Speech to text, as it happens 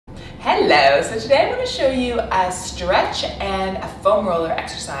Hello, so today I'm going to show you a stretch and a foam roller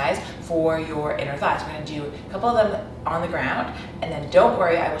exercise for your inner thighs. We're going to do a couple of them on the ground, and then don't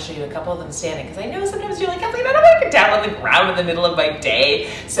worry, I will show you a couple of them standing, because I know sometimes you're like, Kathleen, I don't want to get down on the ground in the middle of my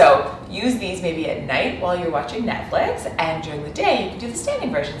day. So use these maybe at night while you're watching Netflix, and during the day you can do the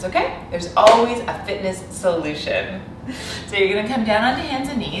standing versions, okay? There's always a fitness solution. So you're going to come down onto hands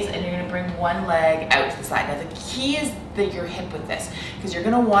and knees, and you're going to bring one leg out to the side. Now the key is that you're hip with this, because you're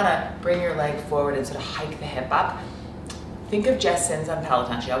going to want to bring your leg forward and sort of hike the hip up. Think of Jess Sims on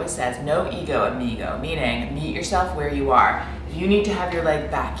Peloton. She always says, no ego, amigo, meaning meet yourself where you are. If you need to have your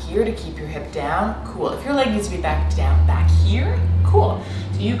leg back here to keep your hip down, cool. If your leg needs to be back here, cool.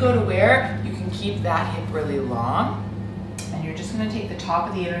 So you go to where you can keep that hip really long, and you're just going to take the top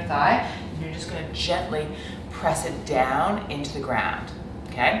of the inner thigh, and you're just going to gently press it down into the ground.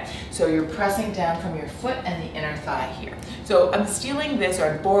 Okay, so you're pressing down from your foot and the inner thigh here. So I'm stealing this, or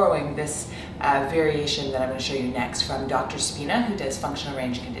I'm borrowing this variation that I'm going to show you next from Dr. Spina, who does functional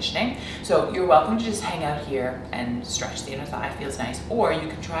range conditioning. So you're welcome to just hang out here and stretch the inner thigh, feels nice, or you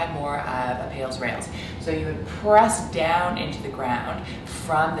can try more of a Pales Rails. So you would press down into the ground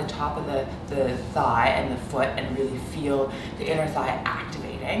from the top of the thigh and the foot and really feel the inner thigh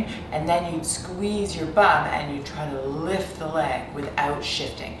activating, and then you'd squeeze your bum and you try to lift the leg without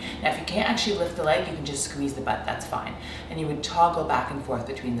shifting. Now if you can't actually lift the leg, you can just squeeze the butt, that's fine. And you would toggle back and forth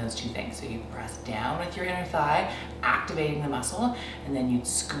between those two things. So you press down with your inner thigh, activating the muscle, and then you'd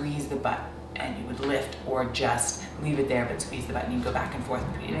squeeze the butt and you would lift, or just leave it there but squeeze the butt, and you go back and forth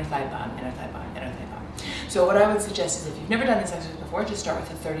between inner thigh bum, inner thigh bum, inner thigh bum. So what I would suggest is, if you've never done this exercise before, just start with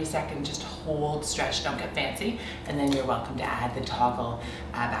a 30-second, just hold, stretch, don't get fancy, and then you're welcome to add the toggle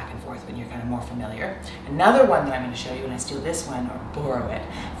back and forth when you're kind of more familiar. Another one that I'm going to show you, and I steal this one or borrow it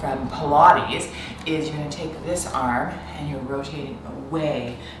from Pilates, is you're going to take this arm and you're rotating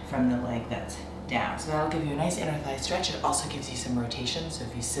away from the leg that's down. So that'll give you a nice inner thigh stretch. It also gives you some rotation, so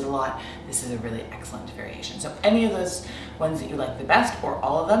if you sit a lot, this is a really excellent variation. So any of those ones that you like the best, or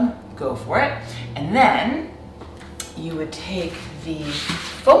all of them, go for it. And then you would take the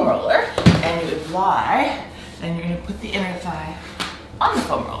foam roller and you would lie, and you're going to put the inner thigh on the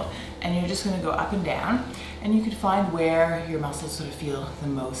foam roller, and you're just going to go up and down, and you could find where your muscles sort of feel the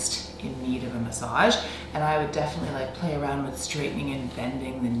most in need of a massage. And I would definitely like play around with straightening and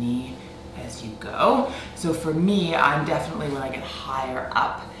bending the knee as you go. So for me, I'm definitely, when I get higher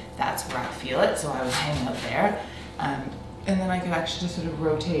up, that's where I feel it. So I would hang out there. And then I could actually just sort of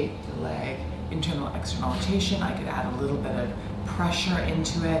rotate the leg, internal, external rotation. I could add a little bit of pressure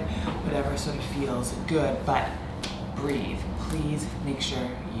into it, whatever sort of feels good, but breathe. Please make sure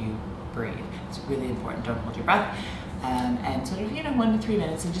you breathe. It's really important. Don't hold your breath. And sort of, 1 to 3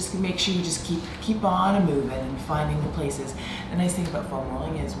 minutes, and just make sure you just keep on moving and finding the places. The nice thing about foam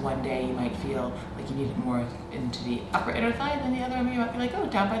rolling is one day you might feel like you need it more into the upper inner thigh, and then the other arm you might be like, oh,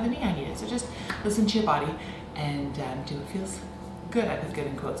 down by the knee I need it. So just listen to your body and do what feels good. I put good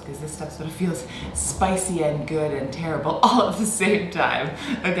in quotes because this stuff sort of feels spicy and good and terrible all at the same time.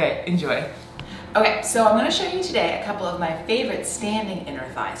 Okay, enjoy. Okay, so I'm going to show you today a couple of my favorite standing inner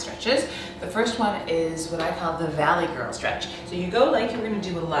thigh stretches. The first one is what I call the Valley Girl stretch. So you go like you're going to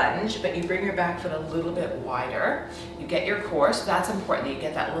do a lunge, but you bring your back foot a little bit wider. You get your core, so that's important that you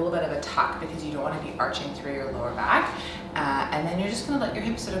get that little bit of a tuck, because you don't want to be arching through your lower back. And then you're just going to let your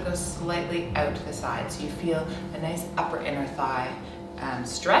hips sort of go slightly out to the side, so you feel a nice upper inner thigh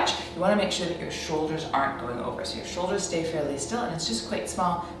stretch. You want to make sure that your shoulders aren't going over, so your shoulders stay fairly still, and it's just quite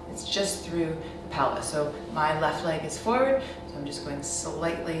small. It's just through the pelvis. So my left leg is forward, so I'm just going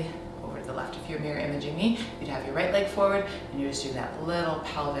slightly over to the left. If you're mirror imaging me, you'd have your right leg forward, and you're just doing that little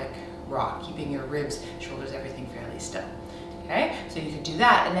pelvic rock, keeping your ribs, shoulders, everything fairly still. Okay, so you could do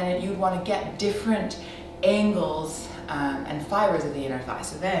that, and then you'd want to get different angles and fibers of the inner thigh.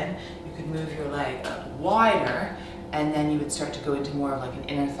 So then you could move your leg up wider, and then you would start to go into more of like an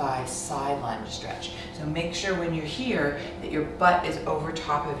inner thigh side lunge stretch. So make sure when you're here that your butt is over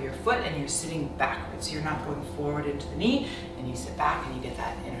top of your foot and you're sitting backwards. So you're not going forward into the knee, and you sit back and you get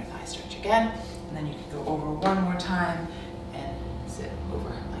that inner thigh stretch again. And then you can go over one more time and sit over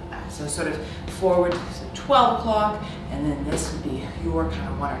like that. So sort of forward, so 12 o'clock, and then this would be your kind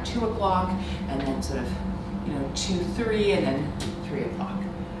of 1 or 2 o'clock, and then sort of, 2, 3, and then 3 o'clock.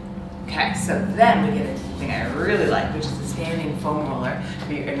 Okay, so then we get into the thing I really like, which is the standing foam roller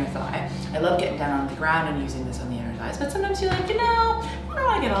for your inner thigh. I love getting down on the ground and using this on the inner thighs, but sometimes you're like, I don't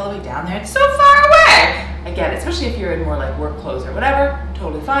want to get all the way down there. It's so far away. I get it, especially if you're in more like work clothes or whatever,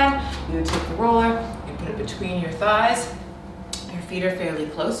 totally fine. You would take the roller, you put it between your thighs. Your feet are fairly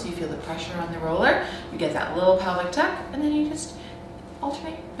close, so you feel the pressure on the roller. You get that little pelvic tuck, and then you just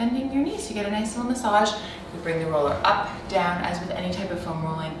alternate bending your knees to get a nice little massage. You bring the roller up, down. As with any type of foam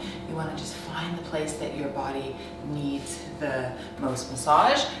rolling, you want to just find the place that your body needs the most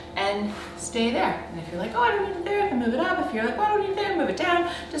massage and stay there. And if you're like, oh, I don't need it there, I can move it up. If you're like, oh, I don't need it there, move it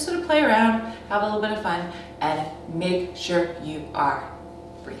down. Just sort of play around, have a little bit of fun, and make sure you are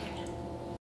breathing.